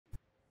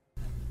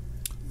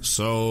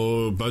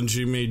So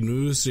Bungie made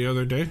news the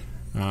other day.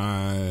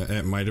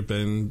 It might have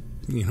been,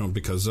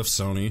 because of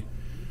Sony,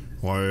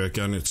 or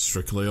again, it's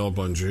strictly all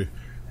Bungie.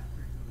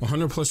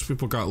 100 plus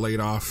people got laid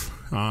off.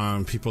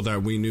 People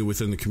that we knew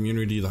within the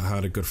community that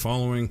had a good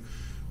following.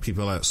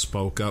 People that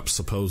spoke up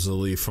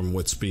supposedly from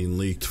what's being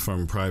leaked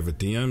from private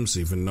DMs,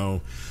 even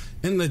though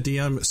in the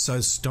DM it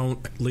says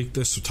don't leak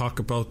this or talk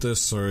about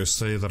this or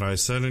say that I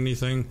said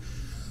anything.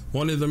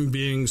 One of them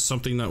being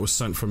something that was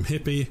sent from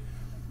Hippie,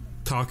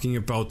 talking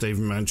about they've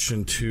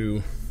mentioned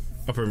to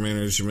upper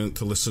management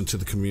to listen to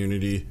the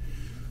community.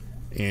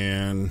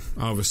 And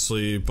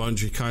obviously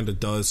Bungie kind of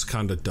does,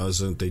 kind of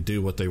doesn't. They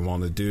do what they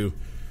want to do.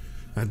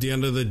 At the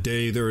end of the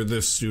day, they're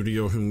the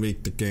studio who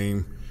make the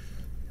game.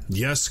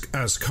 Yes,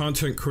 as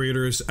content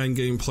creators,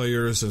 endgame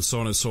players, and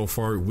so on and so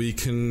forth, we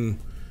can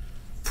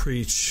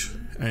preach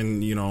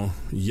and,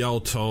 yell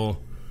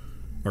till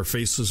our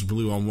faces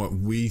blue on what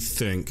we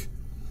think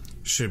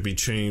should be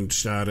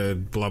changed,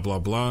 added, blah, blah,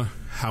 blah.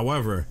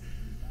 However,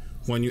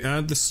 when you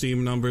add the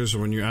Steam numbers, or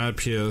when you add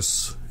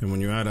PS, and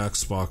when you add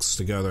Xbox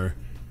together,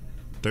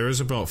 there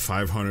is about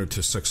 500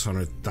 to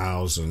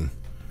 600,000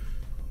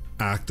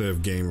 active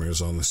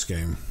gamers on this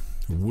game.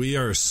 We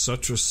are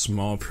such a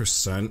small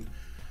percent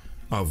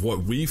of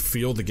what we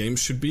feel the game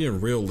should be,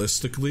 and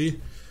realistically,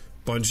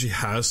 Bungie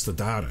has the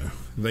data.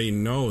 They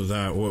know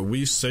that what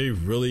we say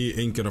really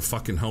ain't gonna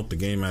fucking help the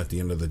game at the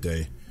end of the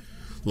day.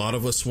 A lot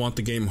of us want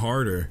the game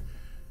harder,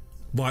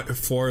 but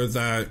for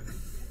that,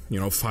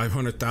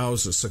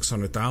 500,000,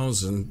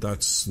 600,000,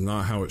 that's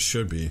not how it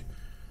should be.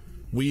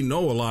 We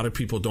know a lot of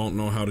people don't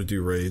know how to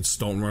do raids,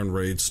 don't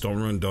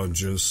run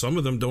dungeons. Some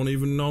of them don't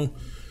even know,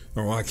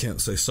 or I can't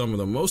say some of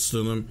them, most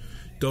of them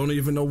don't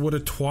even know what a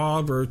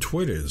TWAB or a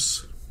twit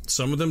is.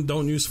 Some of them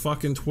don't use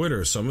fucking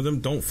Twitter. Some of them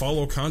don't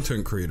follow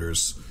content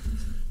creators.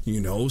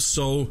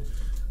 So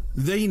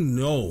they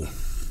know.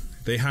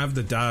 They have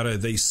the data.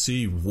 They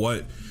see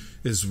what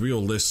is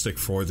realistic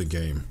for the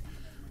game.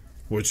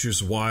 Which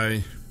is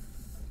why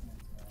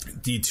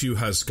D2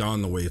 has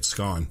gone the way it's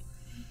gone.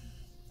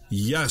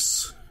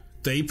 Yes,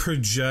 they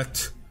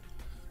project,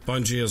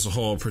 Bungie as a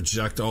whole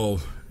project,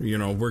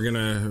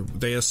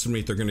 they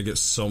estimate they're gonna get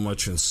so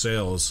much in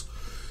sales,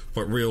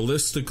 but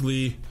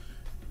realistically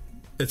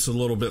it's a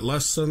little bit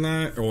less than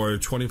that, or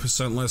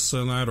 20% less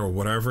than that, or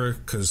whatever,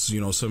 because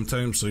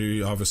sometimes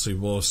we obviously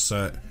will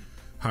set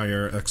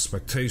higher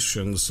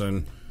expectations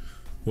than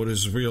what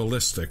is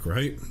realistic,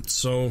 right?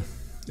 So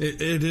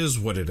it is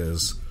what it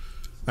is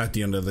at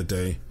the end of the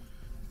day.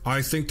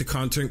 I think the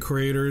content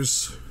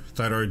creators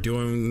that are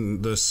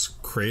doing this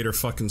creator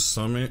fucking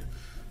summit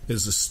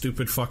is a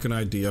stupid fucking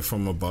idea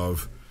from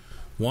above.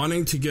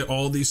 Wanting to get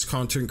all these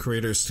content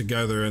creators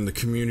together and the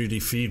community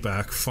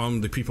feedback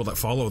from the people that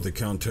follow the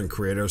content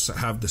creators that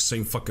have the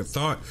same fucking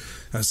thought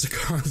as the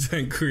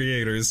content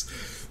creators,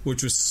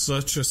 which is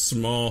such a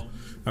small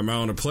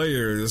amount of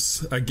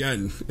players.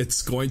 Again,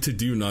 it's going to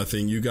do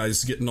nothing. You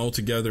guys getting all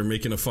together,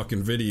 making a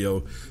fucking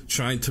video,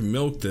 trying to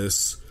milk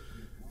this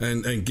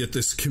and get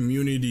this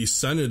community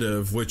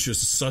sensitive, which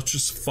is such a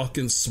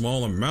fucking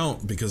small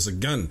amount, because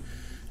again,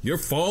 you're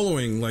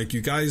following,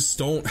 you guys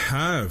don't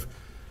have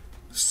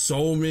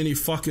so many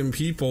fucking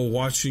people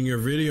watching your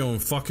video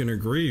and fucking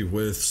agree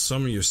with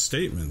some of your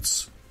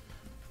statements.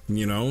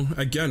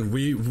 Again,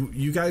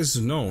 you guys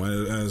know,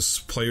 as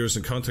players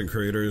and content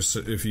creators,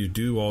 if you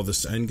do all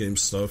this endgame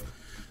stuff,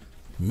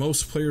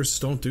 most players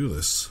don't do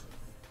this.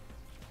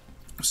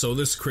 So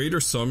this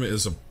creator summit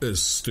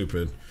is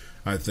stupid,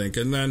 I think.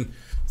 And then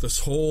this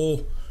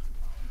whole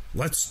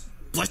let's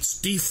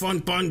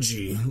defund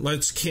Bungie,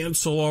 let's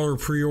cancel our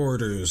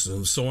pre-orders,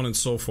 and so on and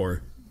so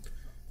forth.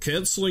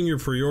 Canceling your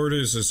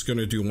pre-orders is going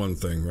to do one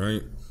thing,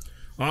 right?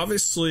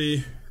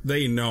 Obviously,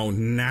 they know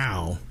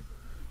now,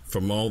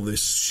 from all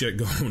this shit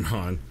going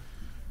on,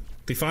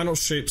 the Final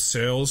Shape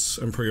sales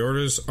and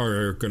pre-orders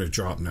are going to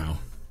drop now,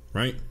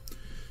 right?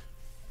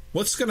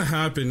 What's going to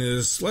happen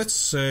is, let's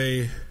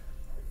say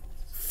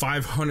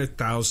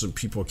 500,000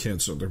 people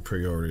cancel their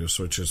pre-orders,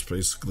 which is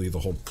basically the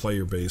whole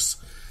player base,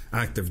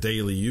 active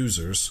daily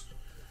users,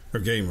 or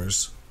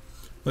gamers.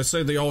 Let's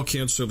say they all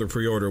cancel their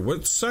pre-order.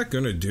 What's that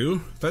going to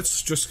do?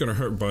 That's just going to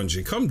hurt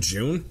Bungie. Come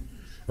June,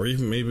 or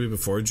even maybe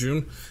before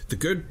June, the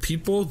good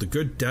people, the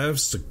good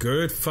devs, the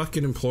good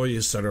fucking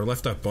employees that are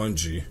left at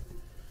Bungie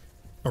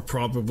are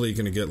probably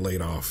going to get laid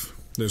off.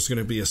 There's going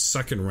to be a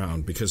second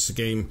round, because the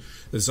game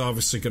is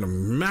obviously going to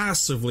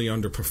massively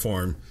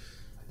underperform.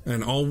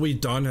 And all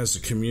we've done as a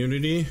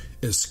community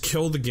is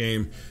kill the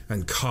game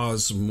and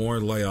cause more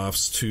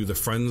layoffs to the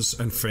friends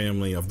and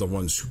family of the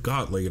ones who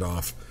got laid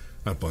off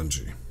at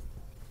Bungie.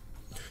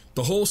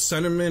 The whole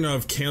sentiment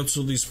of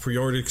cancel these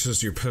pre-orders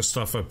because you're pissed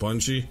off at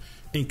Bungie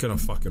ain't gonna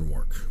fucking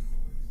work.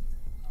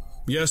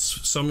 Yes,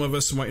 some of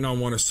us might not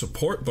want to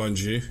support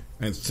Bungie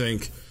and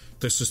think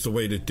this is the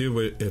way to do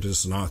it. It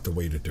is not the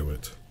way to do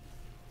it.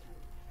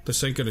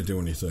 This ain't gonna do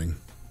anything,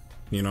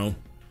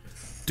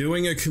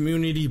 Doing a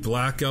community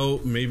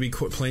blackout, maybe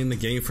quit playing the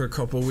game for a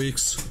couple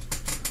weeks,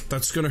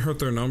 that's gonna hurt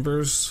their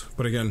numbers,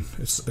 but again,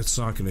 it's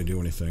not gonna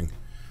do anything.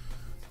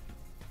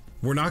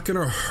 We're not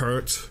gonna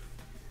hurt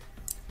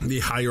the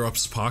higher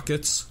ups'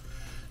 pockets.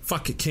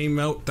 Fuck, it came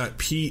out that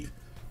Pete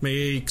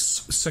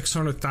makes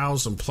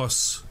 $600,000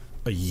 plus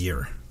a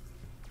year.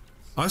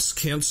 Us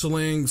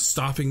canceling,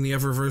 stopping the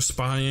Eververse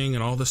buying,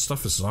 and all this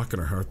stuff is not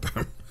gonna hurt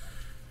them.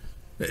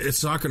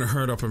 It's not gonna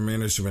hurt upper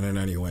management in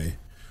any way.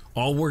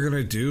 All we're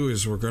gonna do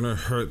is we're gonna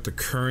hurt the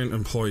current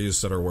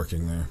employees that are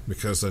working there,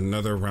 because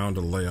another round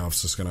of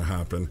layoffs is gonna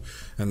happen,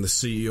 and the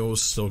CEO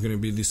is still gonna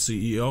be the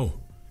CEO.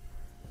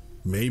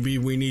 Maybe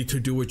we need to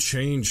do a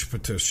change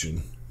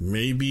petition.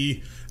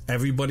 Maybe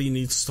everybody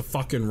needs to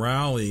fucking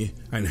rally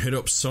and hit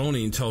up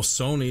Sony and tell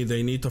Sony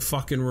they need to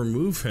fucking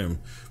remove him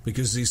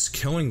because he's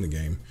killing the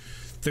game.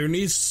 There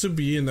needs to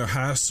be, and there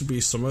has to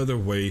be, some other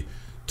way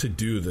to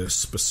do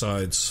this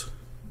besides,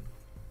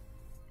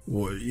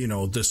 you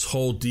know, this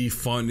whole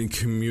defunding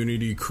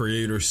community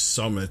creator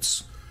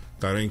summits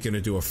that ain't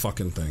gonna do a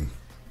fucking thing.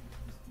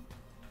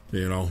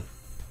 You know?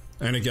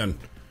 And again,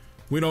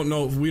 we don't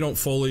know, we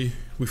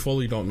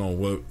fully don't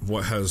know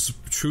what has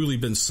truly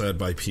been said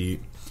by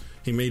Pete.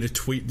 He made a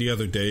tweet the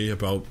other day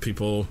about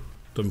people,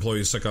 the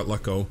employees that got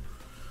let go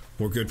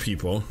were good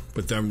people,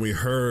 but then we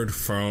heard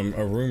from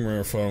a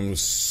rumor from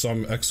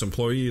some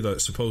ex-employee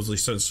that supposedly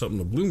said something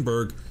to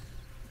Bloomberg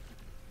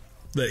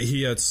that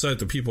he had said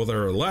the people that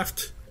are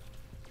left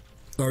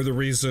are the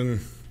reason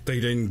they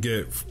didn't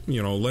get,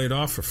 you know, laid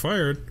off or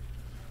fired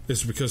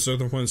is because they're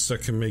the ones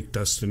that can make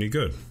Destiny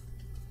good.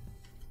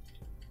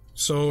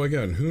 So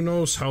again, who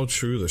knows how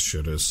true this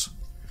shit is?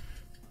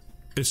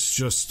 It's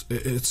just,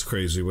 it's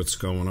crazy what's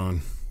going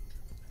on.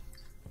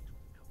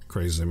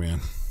 Crazy, man.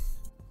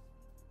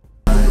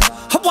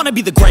 I wanna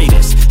be the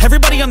greatest.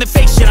 Everybody on the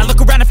fake shit. I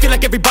look around and feel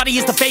like everybody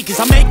is the fakest.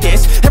 I make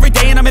this every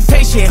day and I'm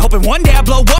impatient, hoping one day I blow up.